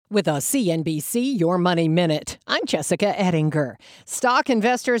With a CNBC Your Money Minute, I'm Jessica Ettinger. Stock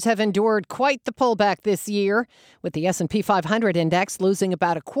investors have endured quite the pullback this year, with the S&P 500 index losing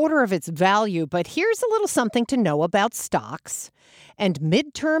about a quarter of its value. But here's a little something to know about stocks and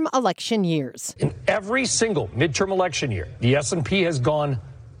midterm election years. In every single midterm election year, the S&P has gone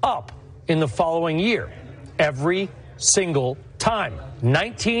up in the following year. Every single time.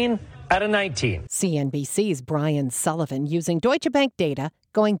 19 out of 19. CNBC's Brian Sullivan using Deutsche Bank data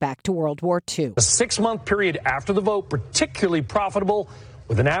going back to World War II. A 6-month period after the vote, particularly profitable,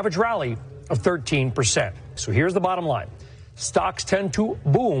 with an average rally of 13%. So here's the bottom line. Stocks tend to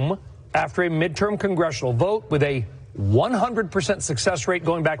boom after a midterm congressional vote with a 100% success rate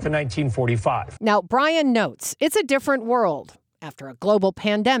going back to 1945. Now, Brian notes it's a different world. After a global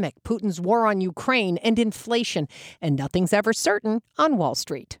pandemic, Putin's war on Ukraine, and inflation, and nothing's ever certain on Wall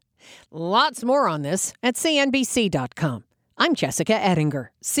Street. Lots more on this at CNBC.com. I'm Jessica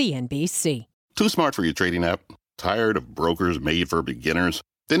Ettinger, CNBC. Too smart for your trading app? Tired of brokers made for beginners?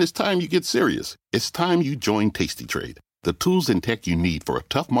 Then it's time you get serious. It's time you join Tasty Trade, the tools and tech you need for a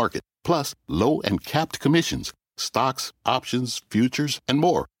tough market, plus low and capped commissions, stocks, options, futures, and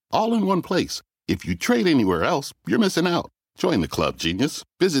more, all in one place. If you trade anywhere else, you're missing out. Join the club, genius.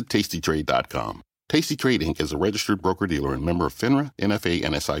 Visit tastytrade.com. Tasty Trade Inc. is a registered broker-dealer and member of FINRA, NFA,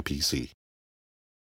 and SIPC.